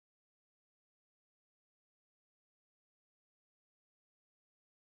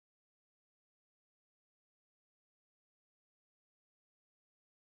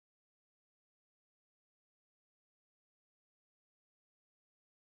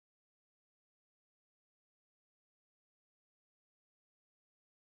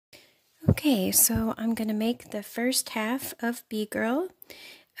Okay, so I'm going to make the first half of Bee Girl.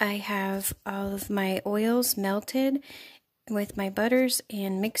 I have all of my oils melted with my butters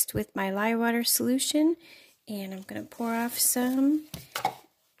and mixed with my lye water solution. And I'm going to pour off some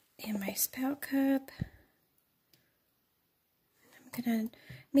in my spout cup. I'm going to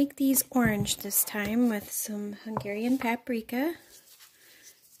make these orange this time with some Hungarian paprika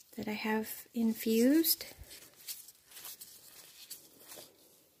that I have infused.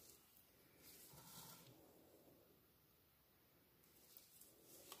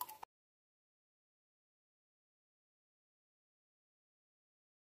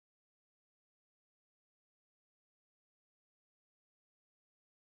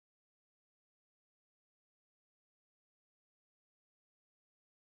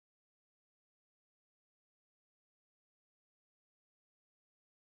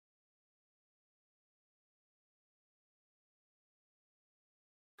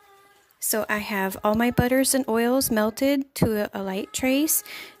 So I have all my butters and oils melted to a light trace,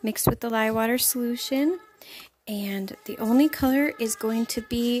 mixed with the lye water solution. And the only color is going to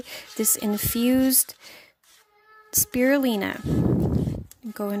be this infused Spirulina.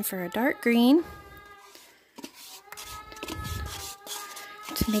 I'm going for a dark green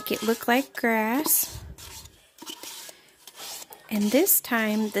to make it look like grass. And this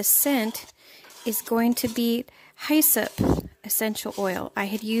time the scent is going to be Hyssop essential oil. I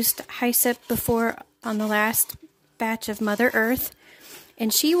had used Hyssop before on the last batch of Mother Earth,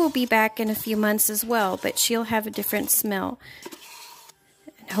 and she will be back in a few months as well, but she'll have a different smell.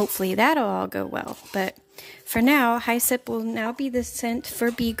 And hopefully that'll all go well. But for now, Hyssop will now be the scent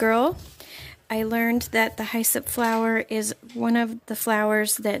for Bee Girl. I learned that the Hyssop flower is one of the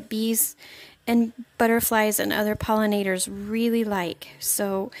flowers that bees and butterflies and other pollinators really like.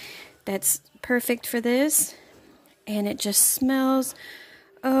 So that's perfect for this. And it just smells,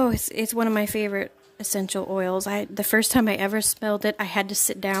 oh, it's one of my favorite essential oils. The first time I ever smelled it, I had to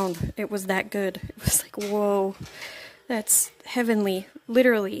sit down. It was that good. It was like, whoa, that's heavenly,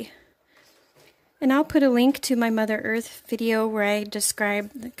 literally. And I'll put a link to my Mother Earth video where I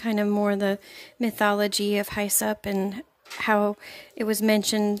describe kind of more the mythology of Hyssop and how it was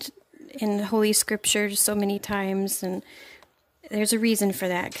mentioned in Holy Scripture so many times. And there's a reason for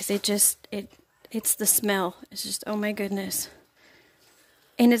that, because it's the smell. It's just, oh my goodness.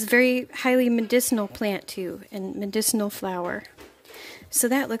 And it's very highly medicinal plant too, and medicinal flower. So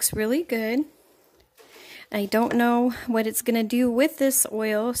that looks really good. I don't know what it's going to do with this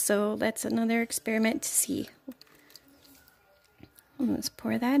oil, so that's another experiment to see. Let's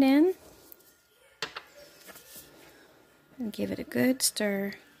pour that in. And give it a good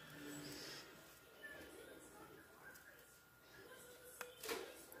stir.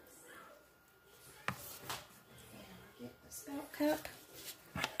 Get the spout cup.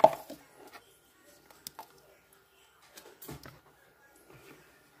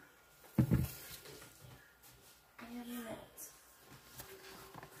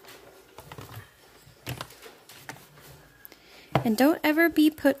 And don't ever be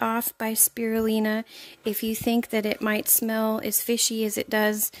put off by spirulina if you think that it might smell as fishy as it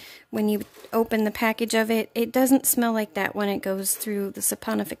does when you open the package of it. It doesn't smell like that when it goes through the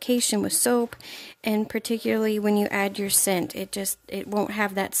saponification with soap, and particularly when you add your scent. It won't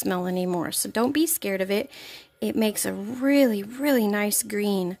have that smell anymore. So don't be scared of it. It makes a really, really nice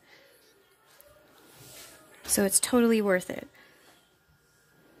green. So it's totally worth it.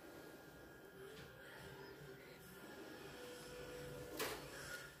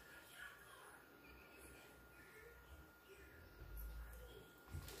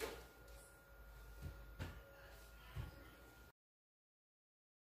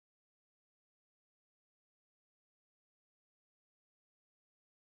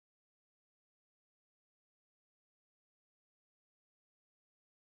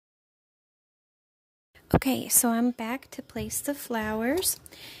 Okay, so I'm back to place the flowers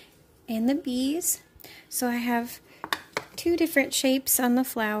and the bees. So I have two different shapes on the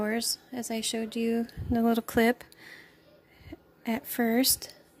flowers, as I showed you in the little clip at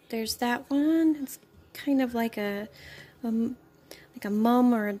first. There's that one. It's kind of like a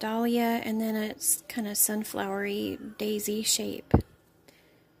mum or a dahlia, and then it's kind of sunflowery daisy shape.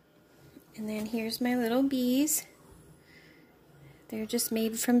 And then here's my little bees. They're just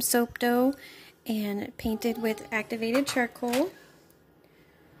made from soap dough and painted with activated charcoal.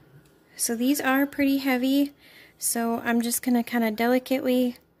 So these are pretty heavy, so I'm just going to kind of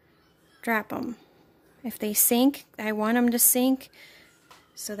delicately drop them. If they sink, I want them to sink,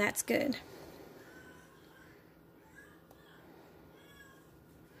 so that's good.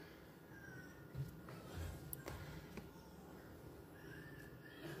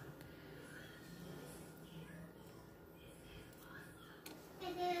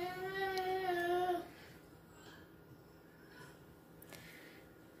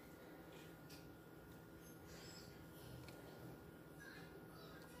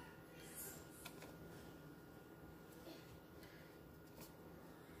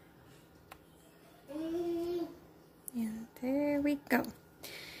 And there we go.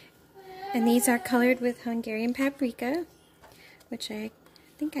 And these are colored with Hungarian paprika, which I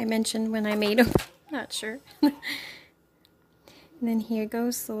think I mentioned when I made them. Not sure. And then here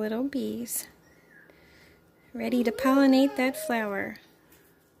goes the little bees, ready to pollinate that flower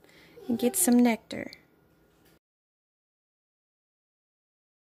and get some nectar.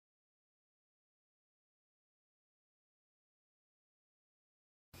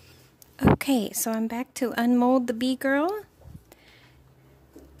 Okay, so I'm back to unmold the bee girl.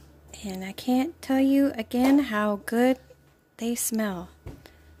 And I can't tell you again how good they smell.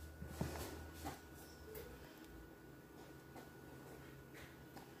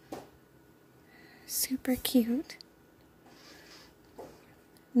 Super cute.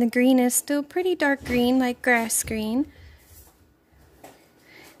 The green is still pretty dark green, like grass green.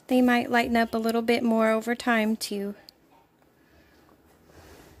 They might lighten up a little bit more over time too.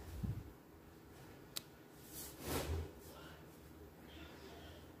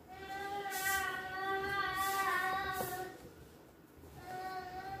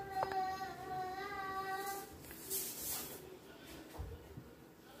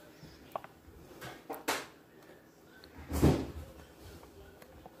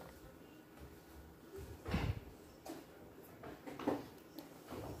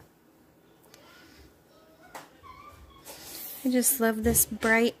 I just love this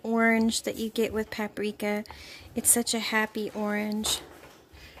bright orange that you get with paprika. It's such a happy orange.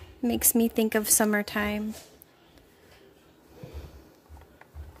 It makes me think of summertime.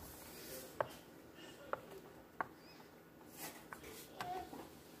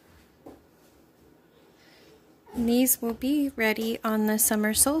 And these will be ready on the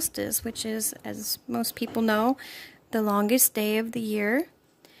summer solstice, which is, as most people know, the longest day of the year.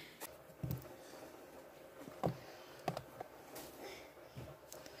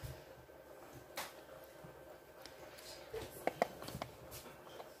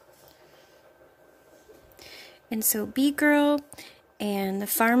 And so Bee Girl and the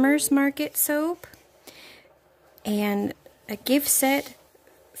Farmer's Market soap and a gift set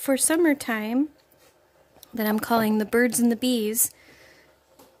for summertime that I'm calling the Birds and the Bees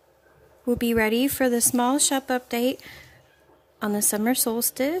will be ready for the small shop update on the summer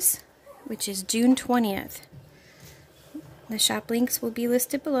solstice, which is June 20th. The shop links will be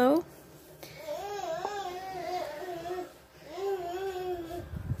listed below.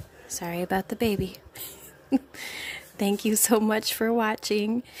 Sorry about the baby. Thank you so much for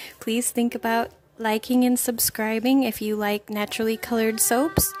watching. Please think about liking and subscribing if you like naturally colored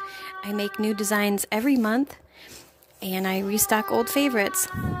soaps. I make new designs every month, and I restock old favorites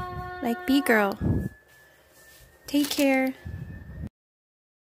like Bee Girl. Take care.